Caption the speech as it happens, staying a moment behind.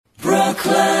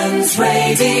Brooklands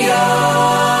Radio.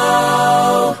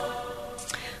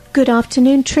 Good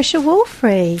afternoon, Tricia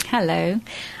Wolfrey. Hello.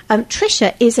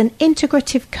 Tricia is an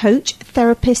integrative coach,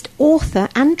 therapist, author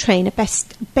and trainer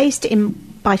based in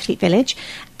Byfleet Village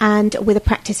and with a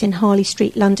practice in Harley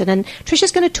Street, London. And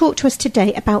Tricia's going to talk to us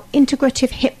today about integrative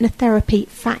hypnotherapy,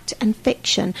 fact and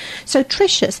fiction. So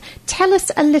Tricia, tell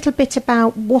us a little bit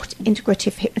about what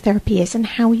integrative hypnotherapy is and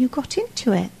how you got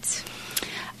into it.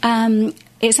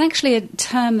 It's actually a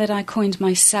term that I coined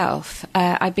myself.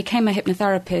 I became a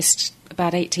hypnotherapist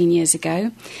about 18 years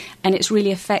ago, and it's really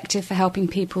effective for helping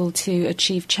people to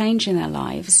achieve change in their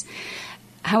lives.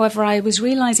 However, I was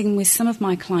realising with some of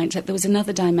my clients that there was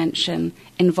another dimension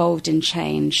involved in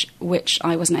change which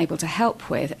I wasn't able to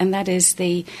help with, and that is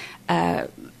the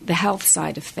health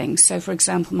side of things. So, for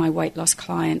example, my weight loss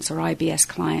clients or IBS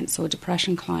clients or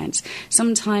depression clients,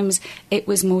 sometimes it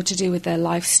was more to do with their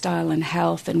lifestyle and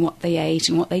health and what they ate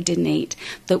and what they didn't eat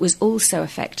that was also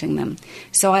affecting them.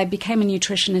 So I became a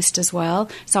nutritionist as well.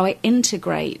 So I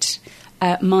integrate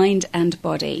mind and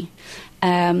body.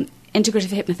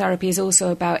 Integrative hypnotherapy is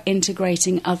also about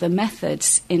integrating other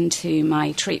methods into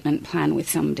my treatment plan with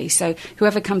somebody. So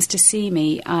whoever comes to see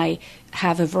me, I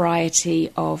have a variety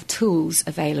of tools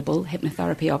available,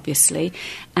 hypnotherapy obviously,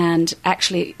 and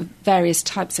actually various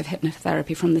types of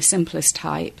hypnotherapy from the simplest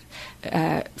type,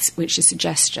 which is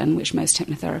suggestion, which most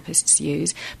hypnotherapists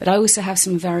use. But I also have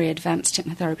some very advanced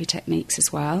hypnotherapy techniques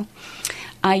as well.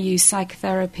 I use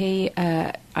psychotherapy,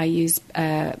 I use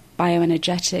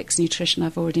bioenergetics, nutrition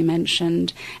I've already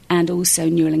mentioned, and also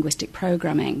neurolinguistic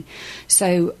programming.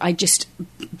 So I just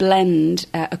blend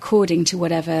according to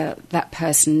whatever that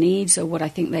person needs or what I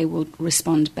think they will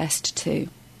respond best to.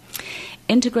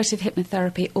 Integrative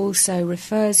hypnotherapy also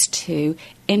refers to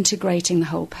integrating the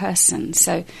whole person.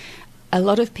 So a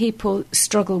lot of people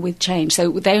struggle with change.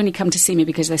 So they only come to see me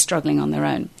because they're struggling on their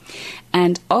own.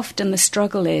 And often the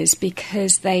struggle is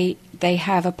because they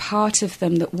have a part of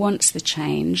them that wants the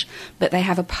change, but they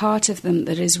have a part of them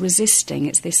that is resisting.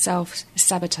 It's this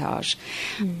self-sabotage.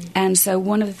 And so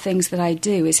one of the things that I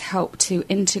do is help to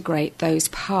integrate those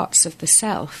parts of the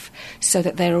self so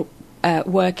that they're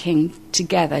working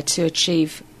together to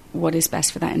achieve what is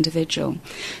best for that individual.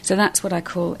 So that's what I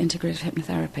call integrative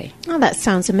hypnotherapy. Oh, that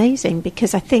sounds amazing,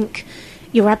 because I think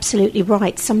you're absolutely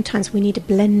right. Sometimes we need a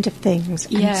blend of things.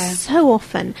 And so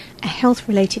often a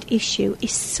health-related issue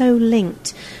is so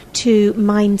linked to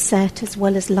mindset as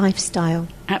well as lifestyle.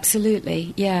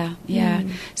 Absolutely, yeah.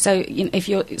 So if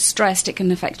you're stressed, it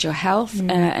can affect your health,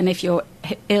 and if you're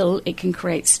ill, it can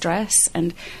create stress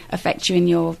and affect you in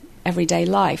your everyday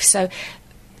life. So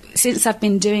since I've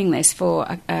been doing this for,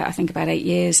 I think, about 8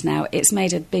 years now, it's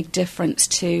made a big difference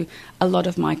to a lot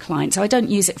of my clients. So I don't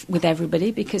use it with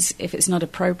everybody, because if it's not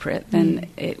appropriate, then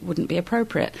it wouldn't be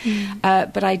appropriate.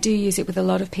 But I do use it with a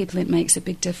lot of people. It makes a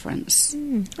big difference.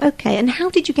 Okay, and how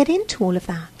did you get into all of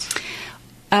that?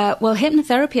 Well,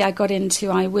 hypnotherapy I got into,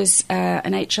 I was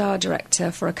an HR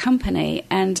director for a company,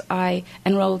 and I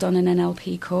enrolled on an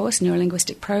NLP course,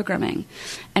 neurolinguistic programming.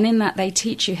 And in that they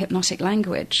teach you hypnotic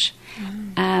language.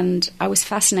 And I was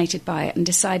fascinated by it and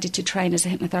decided to train as a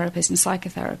hypnotherapist and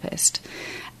psychotherapist.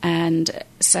 And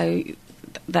so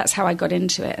that's how I got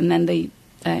into it. And then the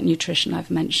nutrition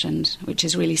I've mentioned, which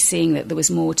is really seeing that there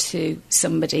was more to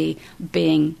somebody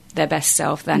being their best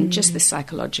self than just the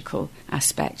psychological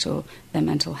aspect or their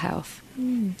mental health.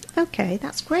 Okay,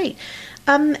 that's great.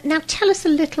 Now tell us a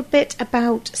little bit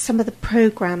about some of the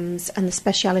programs and the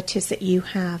specialities that you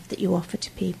have that you offer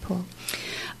to people.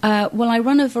 Well, I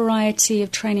run a variety of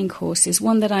training courses.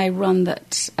 One that I run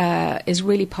that is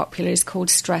really popular is called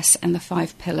Stress and the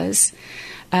 5 Pillars.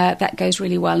 That goes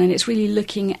really well, and it's really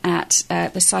looking at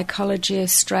the psychology of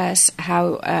stress,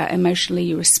 how emotionally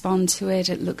you respond to it.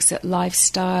 It looks at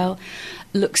lifestyle,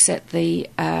 looks at the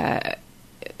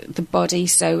body,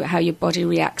 so how your body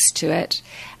reacts to it.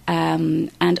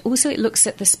 And also it looks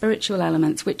at the spiritual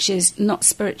elements, which is not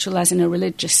spiritual as in a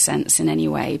religious sense in any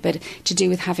way, but to do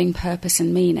with having purpose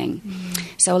and meaning.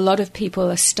 So a lot of people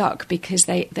are stuck because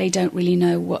they don't really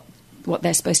know what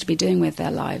they're supposed to be doing with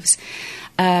their lives.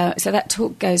 So that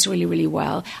talk goes really, really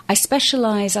well. I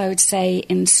specialise, I would say,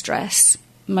 in stress.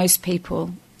 Most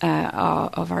people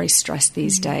are very stressed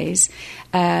these days.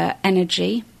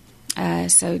 Energy,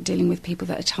 so dealing with people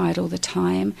that are tired all the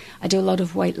time. I do a lot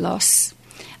of weight loss.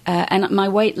 And my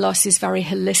weight loss is very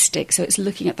holistic, so it's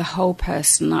looking at the whole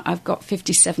person. I've got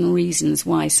 57 reasons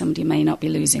why somebody may not be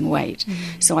losing weight,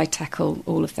 so I tackle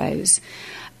all of those.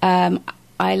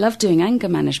 I love doing anger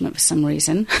management for some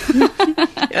reason.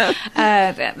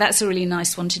 That's a really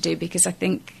nice one to do, because I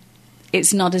think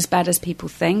it's not as bad as people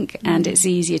think, and it's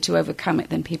easier to overcome it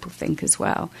than people think as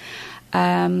well.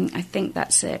 I think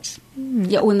that's it.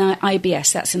 Yeah, well, now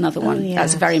IBS, that's another one. yes.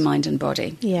 That's very mind and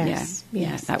body. Yes,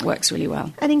 Yeah, that works really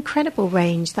well. An incredible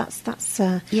range. That's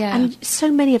Yeah. and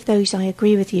so many of those, I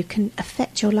agree with you, can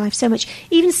affect your life so much.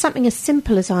 Even something as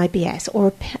simple as IBS,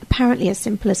 or apparently as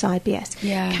simple as IBS,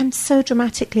 can so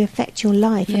dramatically affect your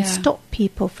life and stop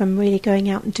people from really going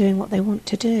out and doing what they want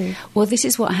to do. Well, this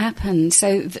is what happens.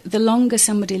 So the longer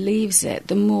somebody leaves it,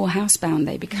 the more housebound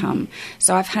they become.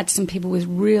 So I've had some people with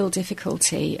real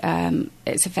difficulty.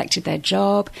 It's affected their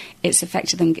job. It's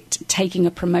affected them taking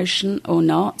a promotion or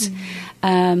not.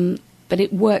 But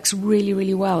it works really,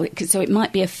 really well. So it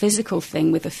might be a physical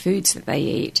thing with the foods that they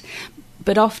eat,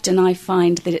 but often I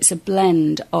find that it's a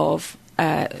blend of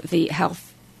the health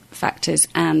factors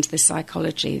and the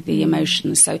psychology, the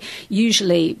emotions. So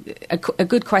usually a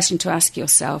good question to ask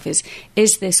yourself is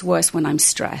this worse when I'm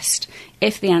stressed?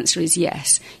 If the answer is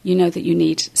yes, you know that you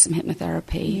need some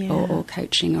hypnotherapy or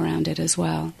coaching around it as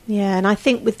well. Yeah, and I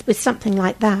think with something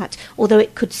like that, although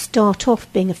it could start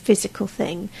off being a physical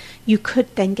thing, you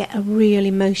could then get a real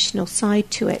emotional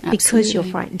side to it. Absolutely. Because you're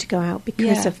frightened to go out,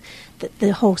 because of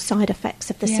the whole side effects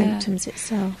of the symptoms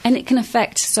itself. And it can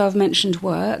affect, so I've mentioned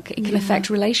work, it can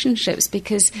affect relationships,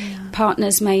 because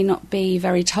partners may not be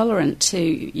very tolerant to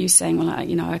you saying, well,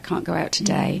 I can't go out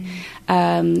today.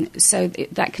 So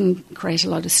that can create a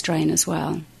lot of strain as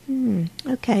well.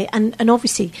 Okay, and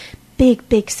obviously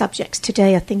big subjects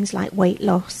today are things like weight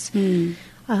loss.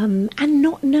 And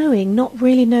not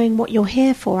really knowing what you're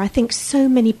here for. I think so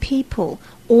many people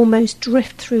almost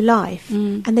drift through life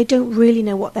and they don't really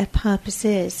know what their purpose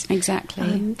is.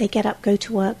 Exactly. They get up, go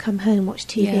to work, come home, watch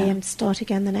TV and start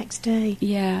again the next day.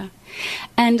 Yeah.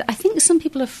 And I think some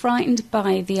people are frightened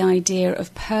by the idea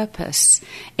of purpose.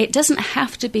 It doesn't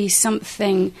have to be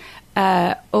something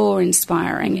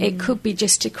awe-inspiring. It could be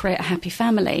just to create a happy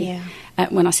family. Yeah.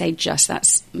 When I say just,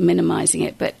 that's minimising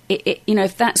it. But,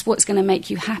 if that's what's going to make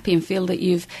you happy and feel that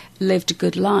you've lived a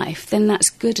good life, then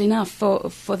that's good enough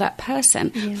for that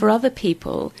person. Yeah. For other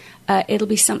people, it'll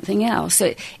be something else.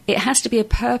 So it has to be a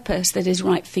purpose that is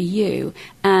right for you.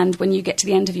 And when you get to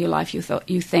the end of your life,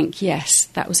 you think, yes,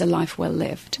 that was a life well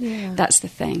lived. Yeah. That's the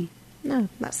thing. No,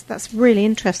 that's really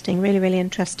interesting, really, really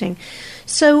interesting.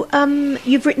 So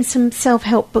you've written some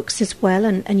self-help books as well,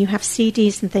 and you have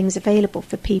CDs and things available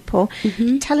for people.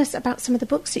 Tell us about some of the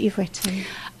books that you've written.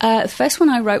 The first one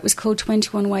I wrote was called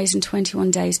 21 Ways and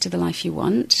 21 Days to the Life You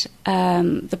Want.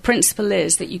 The principle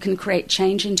is that you can create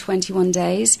change in 21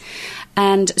 days.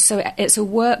 And so it's a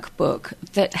workbook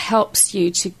that helps you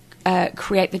to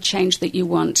create the change that you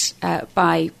want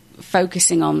by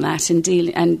focusing on that and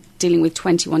dealing with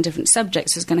 21 different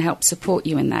subjects is going to help support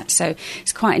you in that. So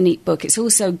it's quite a neat book. It's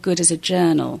also good as a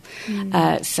journal.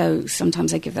 So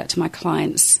sometimes I give that to my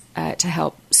clients to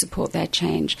help support their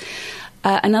change.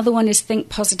 Another one is Think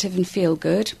Positive and Feel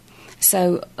Good.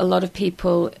 So a lot of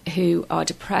people who are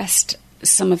depressed,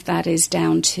 some of that is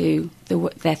down to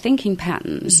their thinking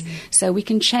patterns. So we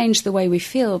can change the way we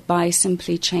feel by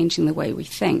simply changing the way we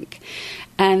think.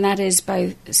 And that is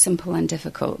both simple and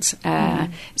difficult.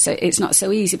 So it's not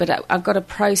so easy, but I've got a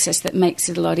process that makes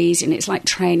it a lot easier. And it's like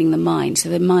training the mind. So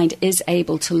the mind is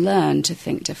able to learn to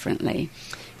think differently.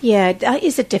 Yeah, that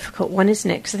is a difficult one, isn't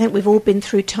it? Because I think we've all been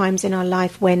through times in our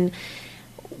life when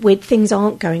things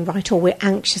aren't going right, or we're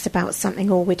anxious about something,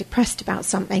 or we're depressed about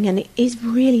something, and it is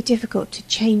really difficult to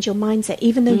change your mindset,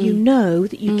 even though you know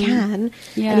that you can.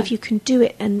 And if you can do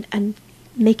it and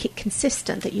make it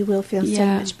consistent, that you will feel so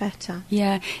much better.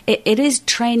 Yeah, it is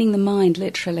training the mind,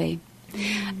 literally.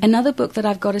 Another book that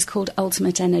I've got is called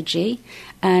Ultimate Energy,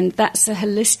 and that's a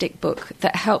holistic book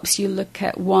that helps you look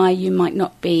at why you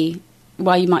might be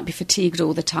fatigued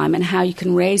all the time, and how you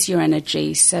can raise your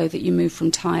energy so that you move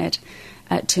from tired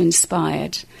to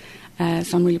inspired.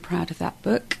 So I'm really proud of that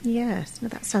book. Yes, no,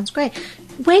 that sounds great.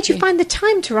 Where do you find the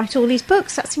time to write all these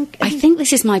books? I think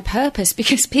this is my purpose,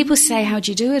 because people say, how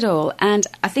do you do it all? And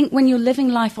I think when you're living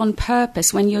life on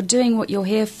purpose, when you're doing what you're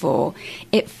here for,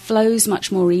 it flows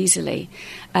much more easily.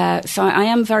 So I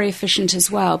am very efficient as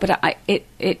well, but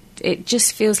it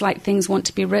just feels like things want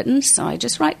to be written, so I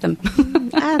just write them.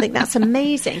 I think that's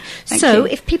amazing. Thank you.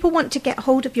 If people want to get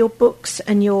hold of your books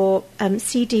and your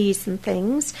CDs and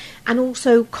things, and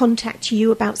also contact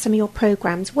you about some of your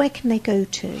programs, where can they go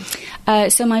to?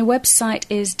 So my website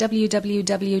is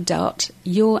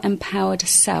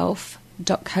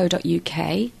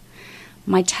www.yourempoweredself.co.uk.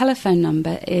 My telephone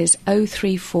number is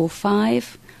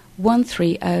 0345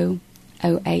 130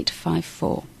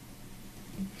 0854.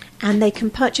 And they can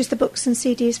purchase the books and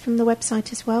CDs from the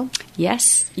website as well?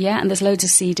 Yes, yeah, and there's loads of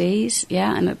CDs,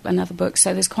 yeah, and other books.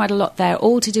 So there's quite a lot there,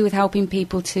 all to do with helping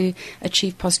people to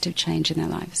achieve positive change in their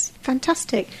lives.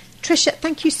 Fantastic. Tricia,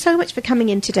 thank you so much for coming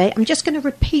in today. I'm just going to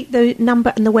repeat the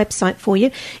number and the website for you.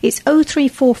 It's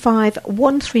 0345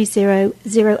 130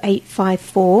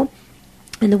 0854.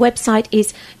 And the website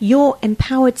is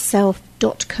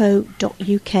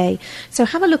yourempoweredself.co.uk. So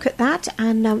have a look at that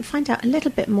and find out a little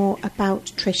bit more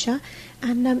about Tricia.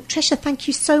 And Tricia, thank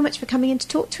you so much for coming in to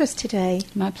talk to us today.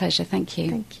 My pleasure, thank you.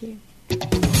 Thank you.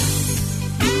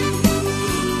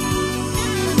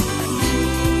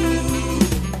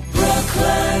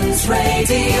 Brooklands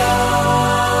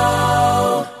Radio.